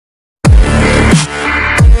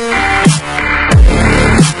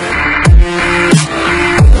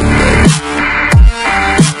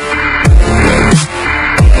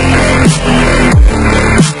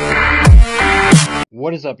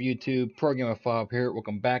What is up, YouTube? Programmer5 here.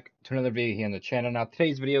 Welcome back to another video here on the channel. Now,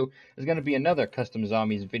 today's video is going to be another Custom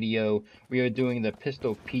Zombies video. We are doing the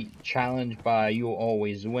Pistol Pete Challenge by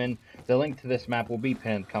YouAlwaysWin. The link to this map will be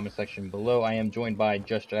pinned in the comment section below. I am joined by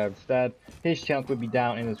Just Average Dad. His channel will be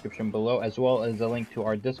down in the description below, as well as a link to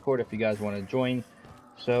our Discord if you guys want to join.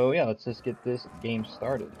 So, yeah, let's just get this game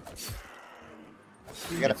started.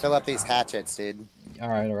 You gotta fill up these hatchets, dude.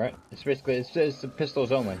 Alright. It's basically, it's the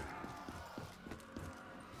pistols only.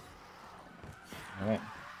 Alright.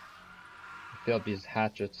 Fill up these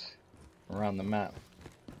hatchets around the map.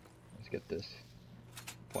 Let's get this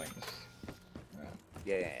points. Right.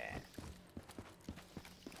 Yeah.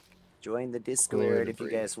 Join the Discord if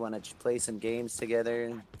you guys want to play some games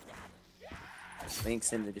together.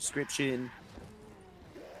 Links in the description.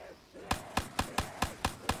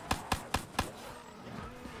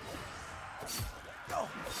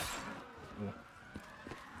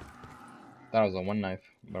 That was a one knife,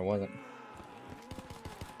 but it wasn't.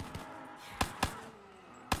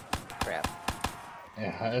 Crap.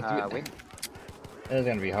 Yeah, it's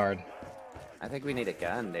gonna be hard. I think we need a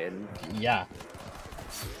gun, dude. Yeah.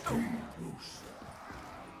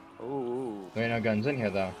 Ooh. There ain't no guns in here,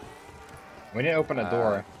 though. We need to open a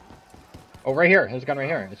door. Oh, right here. There's a gun right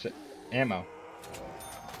here. It's ammo.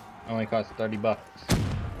 Only costs 30 bucks.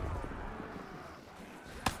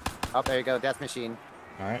 Oh, there you go. Death machine.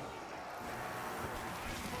 Alright.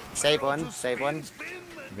 Save one. Save one.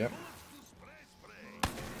 Yep.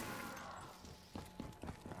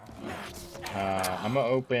 I'm gonna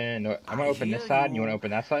open this side, and you wanna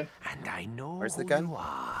open that side? And I know. Where's the gun?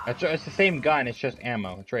 It's the same gun, it's just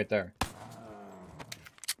ammo. It's right there.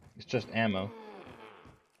 It's just ammo.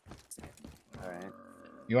 Alright.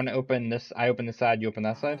 You wanna open this? I open this side, you open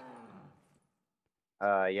that side?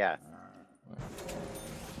 Yeah.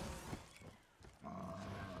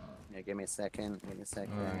 Yeah, give me a second. Alright,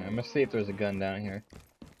 I'm gonna see if there's a gun down here.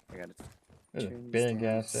 I gotta There's a big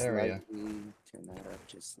ass area. Turn that up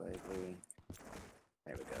just slightly.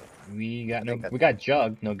 There we go. We got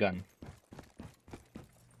jug, no gun.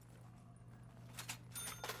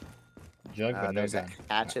 Jug, but no there's gun.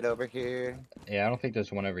 a hatchet over here. Yeah, I don't think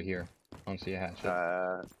there's one over here. I don't see a hatchet.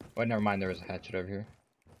 Oh, never mind, there was a hatchet over here.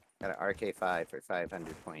 Got an RK5 for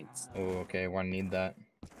 500 points. Oh, okay, we're gonna need that.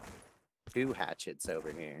 2 hatchets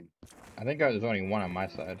over here. I think there's only one on my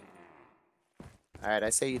side. Alright, I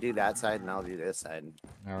say you do that side and I'll do this side.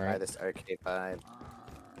 Alright. Try this RK5.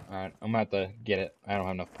 Alright, I'm gonna have to get it. I don't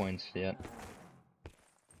have enough points yet.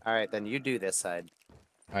 Alright, then you do this side.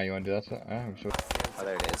 Alright, you wanna do that side? Alright, sure. Oh,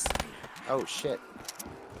 there it is. Oh, shit.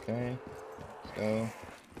 Okay, let's go.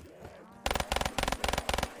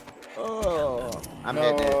 Oh, I'm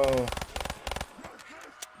hitting it.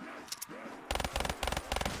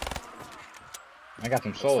 I got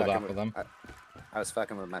some souls off of them. I was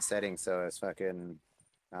fucking with my settings, so I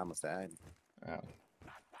almost died. Oh.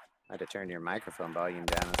 I had to turn your microphone volume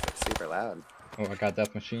down. It's like super loud. Oh, I got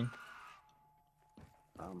death machine.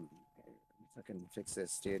 Fucking fix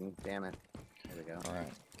this, dude. Damn it. There we go.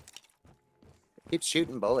 Alright. It keeps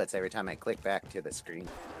shooting bullets every time I click back to the screen.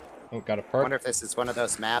 Oh, got a I perk. wonder if this is one of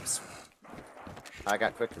those maps. I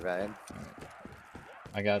got quick revive.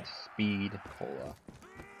 I got speed cola.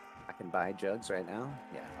 I can buy jugs right now?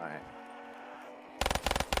 Yeah, alright.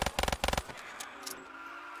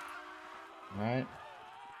 Alright.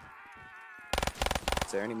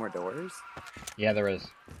 Is there any more doors? Yeah, there is.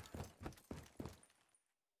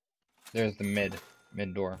 There's the mid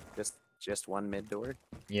door. Just one mid door?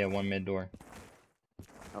 Yeah, one mid door.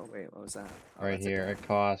 Oh wait, what was that? Oh, Right here, it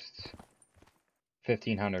costs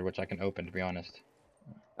 1,500, which I can open, to be honest.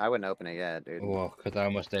 I wouldn't open it yet, dude. Whoa, because I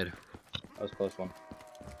almost did. That was a close one.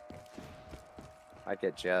 I'd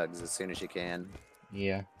get jugs as soon as you can.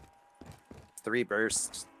 Yeah. 3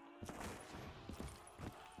 bursts.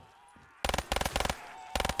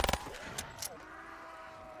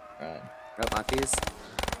 Alright. Oh, monkeys.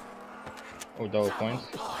 Oh, double points.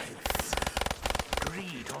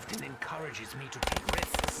 Greed often encourages me to take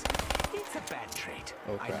risks. It's a bad trait.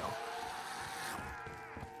 Oh, I crap. know.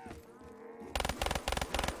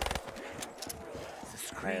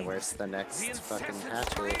 Alright, where's the next fucking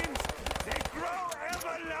hatchet? They grow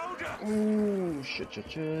ever louder. Ooh, shit.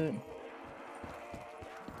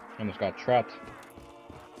 Almost got trapped.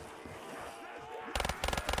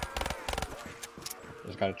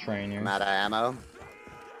 Just got a train here. I'm out of ammo.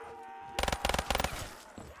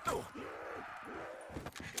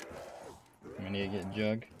 I need to get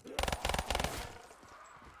jug.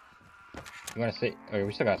 You wanna see? Oh,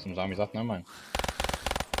 we still got some zombies left. Never mind.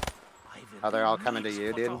 Oh, they're all coming to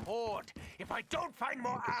you, dude. If I don't find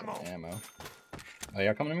more Get some ammo. ammo. Oh,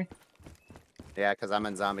 y'all coming to me? Yeah, because I'm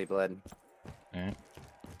in zombie blood. Alright.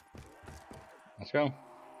 Let's go.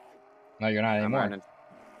 No, you're not I'm anymore. running.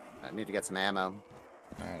 I need to get some ammo.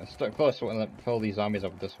 Alright, let's start fill these zombies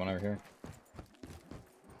up with this one over here.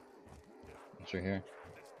 It's right here.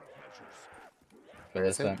 Fill Where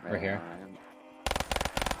this is it? up right here. Alright.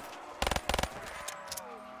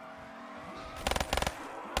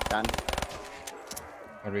 Done.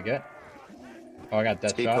 What do we get? Oh, I got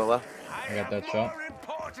that Speed shot. cola. I got that shot. More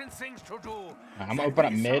important things to do. I'm gonna open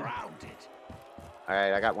up mid.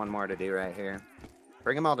 Alright, I got one more to do right here.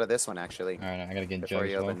 Bring them all to this one, actually. Alright, I gotta get Before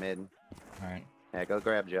jugs you well. open mid. Alright, Yeah, go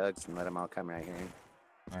grab jugs and let them all come right here.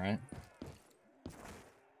 alright.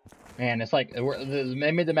 Man, it's like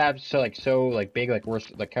they made the map so big, like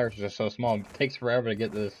the characters are so small. It takes forever to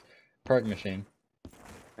get this perk machine.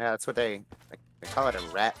 Yeah, that's what they call it, a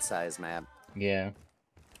rat-size map. Yeah.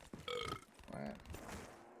 Alright.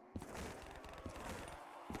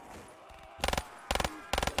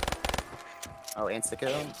 Oh,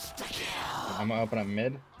 insta-kill? I'm gonna open up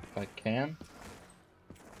mid if I can.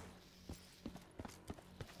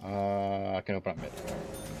 I can open up mid.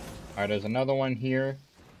 Alright, there's another one here.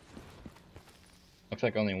 Looks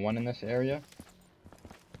like only one in this area.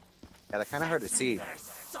 Yeah, they're kind of hard to see.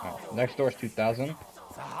 Oh, next door is 2000.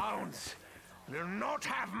 The hounds will not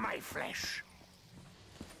have my flesh.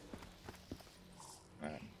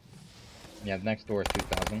 Alright. Yeah, next door is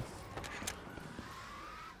 2000.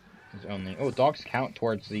 There's only... Oh, dogs count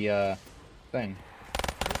towards the, thing.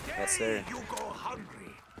 Yes, sir. You go hungry.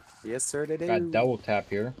 Yes, sir, they do. Got double tap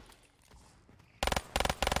here.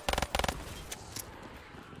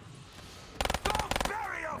 Go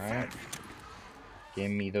bury your Alright. friend.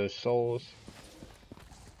 Give me those souls.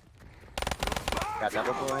 Got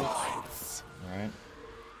double points. Alright.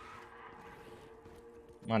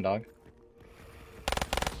 Come on, dog.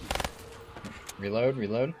 Reload,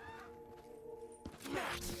 reload.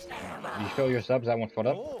 You fill your subs, that one filled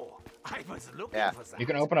up. Oh, I was looking Yeah. for that. You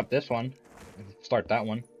can open up this one. Start that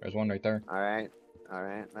one. There's one right there. Alright.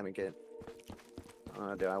 Alright, let me get...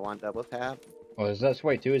 do I want double tap? Oh, is this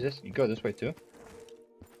way too? Is this? You go this way too?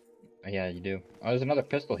 Oh, yeah, you do. Oh, there's another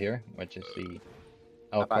pistol here, which is the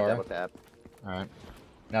How about double Elcar. tap? Alright.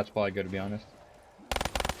 That's probably good, to be honest.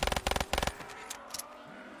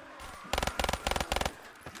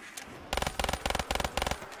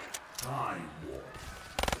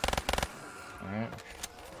 Alright.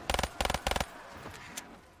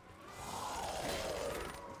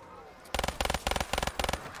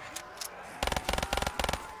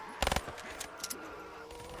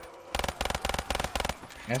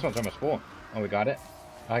 This one's almost full. Oh, we got it.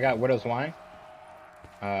 I got Widow's Wine.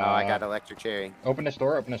 Oh, I got electric cherry. Open this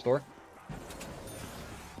door, open this door.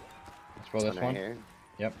 Let's fill this Right one. here.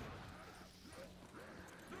 Yep.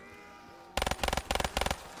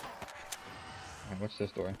 Alright, what's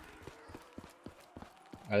this door?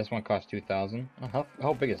 This one costs 2,000. Oh,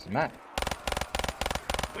 how big is the map?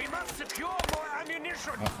 We must secure more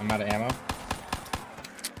ammunition. Oh, I'm out of ammo.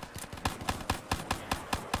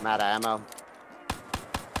 I'm out of ammo.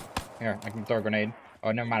 Here, I can throw a grenade.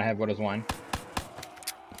 Oh, never mind, I have Widow's Wine.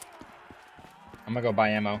 I'm gonna go buy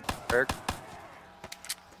ammo. Perk.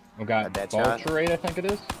 We got A dead shot. Vulturate, I think it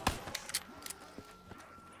is. I'm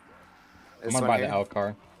This gonna one buy here. the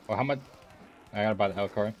Elcar. Oh, how much? I gotta buy the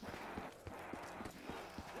Elcar.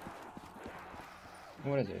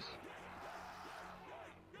 What is this?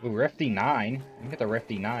 Ooh, Rifty 9. You can get the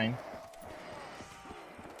Rifty 9.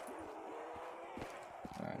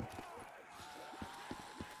 Alright.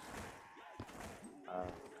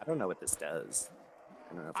 I don't know what this does.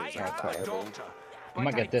 I don't know if I it's have a viable. doctor. I'm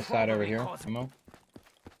gonna but get this side over probably here. cause- Ammo.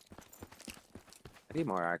 I need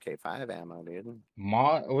more RK5 ammo, dude.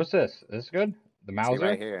 What's this? Is this good? The See Mauser?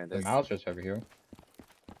 right here. The This, Mauser's over here.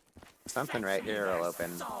 something right here will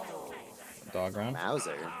open. Dog round.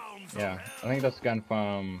 Mauser. Yeah, I think that's a gun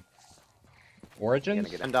from Gonna Origins.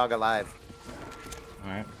 get one dog alive.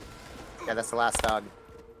 Alright. Yeah, that's the last dog.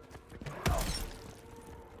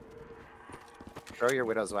 Throw your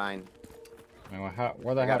Widow's Wine. Now,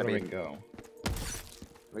 where the I hell gotta do we be- go?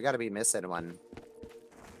 We gotta be missing one.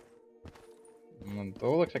 It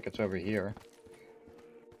looks like it's over here.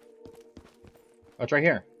 Oh, it's right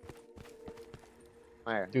here.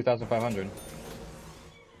 Where? 2,500.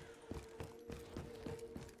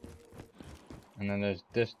 And then there's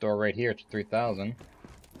this door right here. It's 3,000.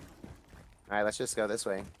 Alright, let's just go this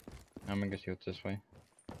way. I'm gonna see what's this way.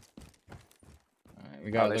 Alright, we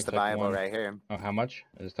Oh, got. there's looks the like Bible one. right here. Oh, how much?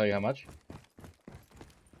 Does it tell you how much?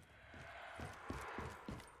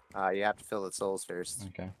 You have to fill the souls first.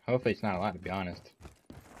 Okay. Hopefully it's not a lot, to be honest.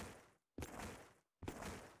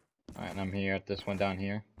 Alright, and I'm here at this one down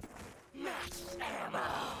here.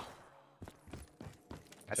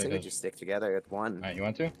 I say we just stick together at one. Alright, you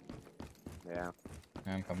want to? Yeah.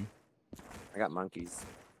 I'm coming. I got monkeys.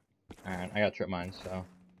 Alright, I got trip mines, so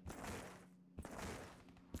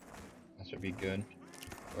that should be good.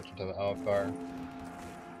 Switch into the L car.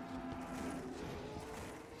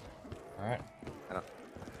 Alright.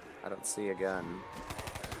 I don't see a gun.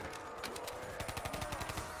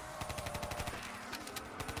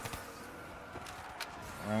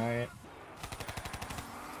 Alright.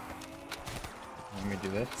 Let me do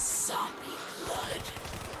this. Zombie blood.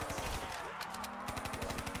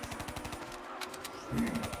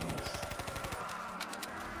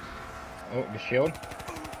 Oh, the shield.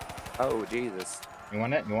 Oh, Jesus. You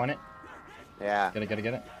want it? You want it? Yeah. Get it, get it,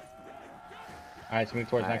 get it. Alright, let's move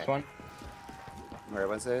towards the next one. Where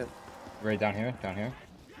was it? Right down here, down here.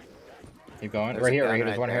 Keep going. There's right a here, gun right here.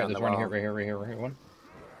 There's right one there here. on There's the one here, wall. right here, right here, right here. One.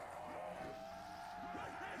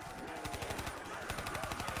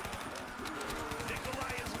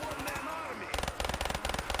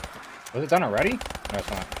 Was it done already? No, it's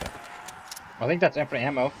not. Okay. I think that's infinite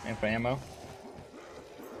ammo. Infinite ammo.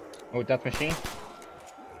 Oh, death machine.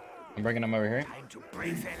 I'm bringing them over here. Time to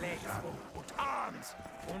break their legs. Und arms.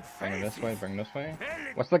 Und Bring them this way. faces. Bring this way. Hell,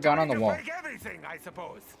 What's the gun on the time to wall? break everything, I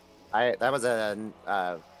suppose. That was a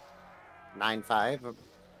 9.5,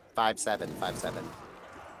 5.7, 5.7. Is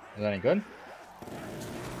that any good?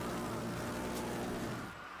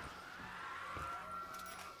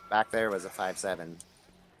 Back there was a 5.7.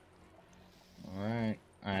 Alright.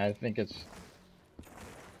 I think it's...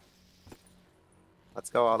 Let's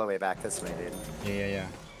go all the way back this way, dude. Yeah, yeah, yeah.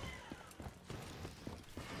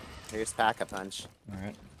 Here's Pack-a-Punch.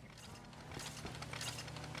 Alright.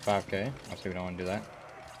 5K. I'll see if we don't want to do that.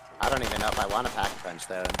 I don't even know if I want a Pack-a-Punch,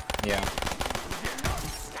 though. Yeah. You will not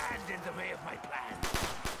stand in the way of my plan.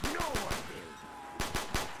 No one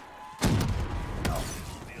will. I'll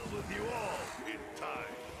deal with you all in time.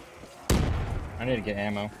 I need to get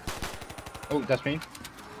ammo. Oh, that's me.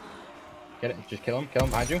 Get it. Just kill him. Kill him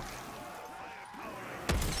behind you.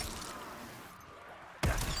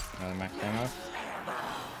 Another max ammo.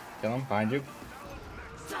 Kill him behind you.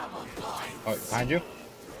 Oh, behind you.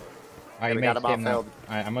 Alright, you we may got him escape now. off-field.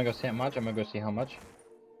 Alright, I'm gonna go see how much. I'm gonna go see how much.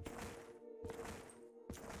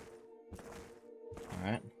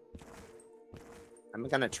 Alright. I'm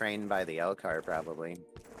gonna train by the L car, probably.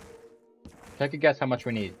 Take a guess how much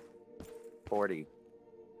we need. 40.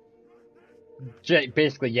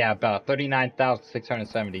 Basically, yeah, about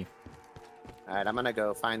 39,670. Alright, I'm gonna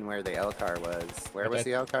go find where the L car was. Where was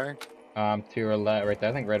Okay. the L car? To your left, right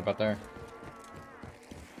there. I think right about there.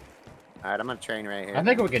 Alright, I'm gonna train right here. I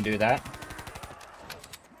think we can do that.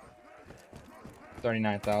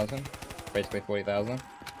 39,000. Basically 40,000.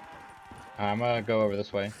 I'm gonna go over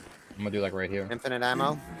this way. I'm gonna do like right here. Infinite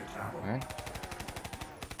ammo? Alright.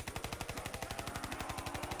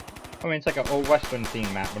 I mean, it's like an old Western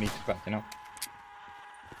theme map. What do you expect, you know?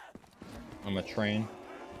 I'm a train.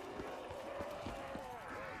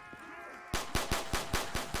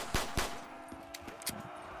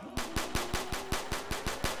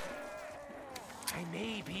 I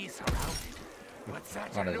may be surrounded, but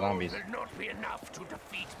that Lot of alone zombies. will not be enough to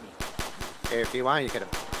defeat me. Here, if you want, you could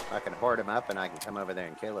fucking horde him up and I can come over there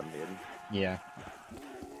and kill him, dude. Yeah.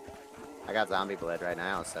 I got zombie blood right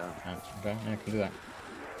now, so. Alright, okay, yeah, I can do that.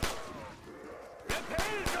 Repel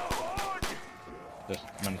the horde! Just,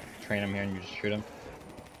 I'm gonna train him here and you just shoot him.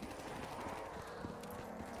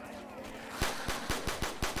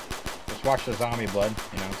 Just watch the zombie blood,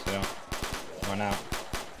 you know, so don't run out.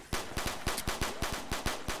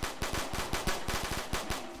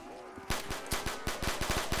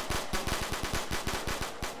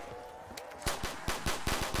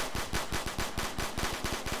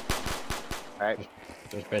 Alright.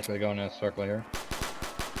 Just basically going in a circle here.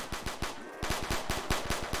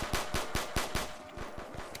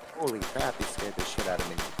 Holy crap, he scared the shit out of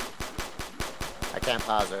me. I can't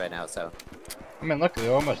pause it right now, so. I mean, look,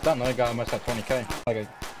 they're almost done. They got almost at 20k. Like a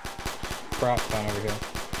crap down over here. The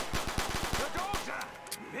doctor!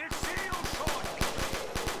 It's sealed shortly!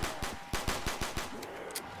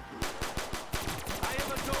 I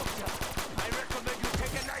am a doctor. I recommend you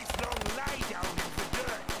take a nice long lie down in the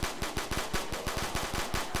dirt.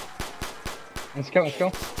 Let's go, let's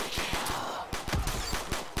go.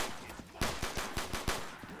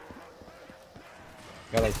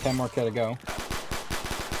 Got like 10 more K to go.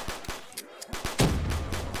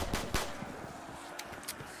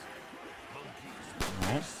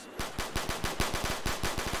 Alright.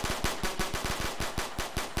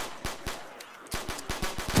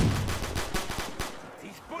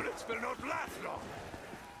 These bullets will not last long.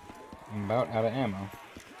 I'm about out of ammo.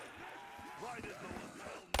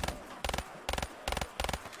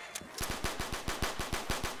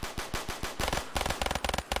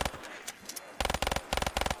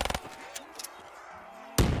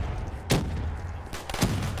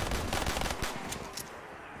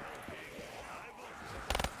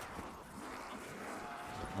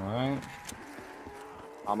 Alright.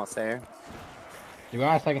 Almost there. To be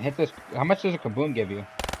honest, I can hit this. How much does a kaboom give you?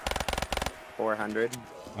 400.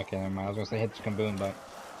 Okay, never mind. I was gonna say hit this kaboom, but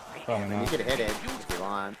probably I mean, you not. could hit it if you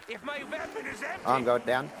want. If my weapon is empty, Oh, I'm going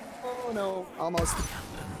down. Oh no, almost.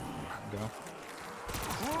 Go.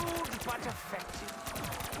 crude but effective.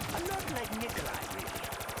 A lot like Nikolai, really.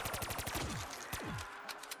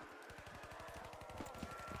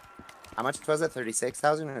 How much was it?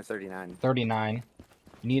 36,000 or 39? 39.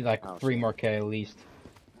 You need like Oh, 3 shit. more K at least.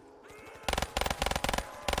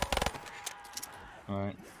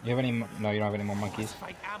 Alright. Do you have any? No, you don't have any more monkeys. Must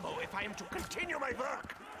find ammo if I am to continue my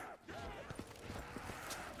work.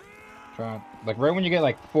 Try like right when you get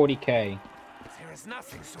like 40K. There is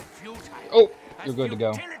nothing so futile. Oh, as you're good to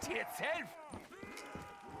go. futility itself.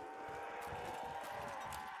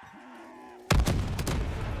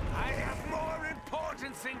 I have more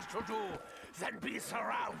important things to do than be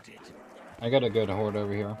surrounded. I got a good horde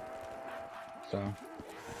over here. So I'm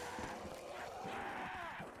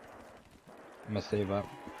gonna save up.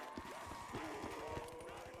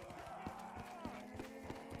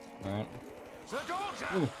 Alright. The daughter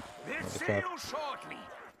Ooh. will see trap. you shortly.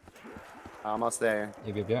 Almost there.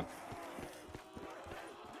 Yep.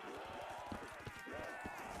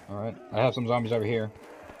 Alright. I have some zombies over here.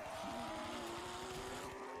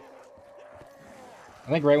 I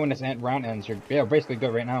think right when this round ends, you're basically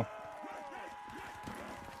good right now.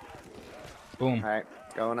 Boom. Alright,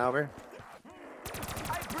 going over.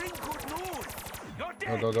 I bring good news. You're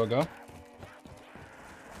dead. Go.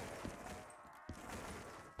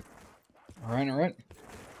 Alright.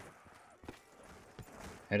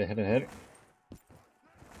 Hit it.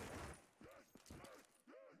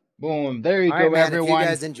 Boom. There you All go, right, man, if you everyone.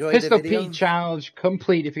 guys enjoyed the Pistol video- Pete challenge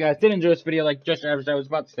complete. If you guys did enjoy this video, like Just Average I was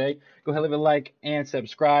about to say, go ahead, leave a like and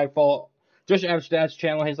subscribe. Follow Just Average Dad's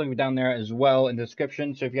channel. His link down there as well in the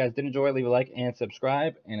description. So if you guys did enjoy, leave a like and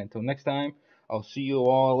subscribe. And until next time, I'll see you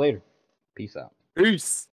all later. Peace out. Peace.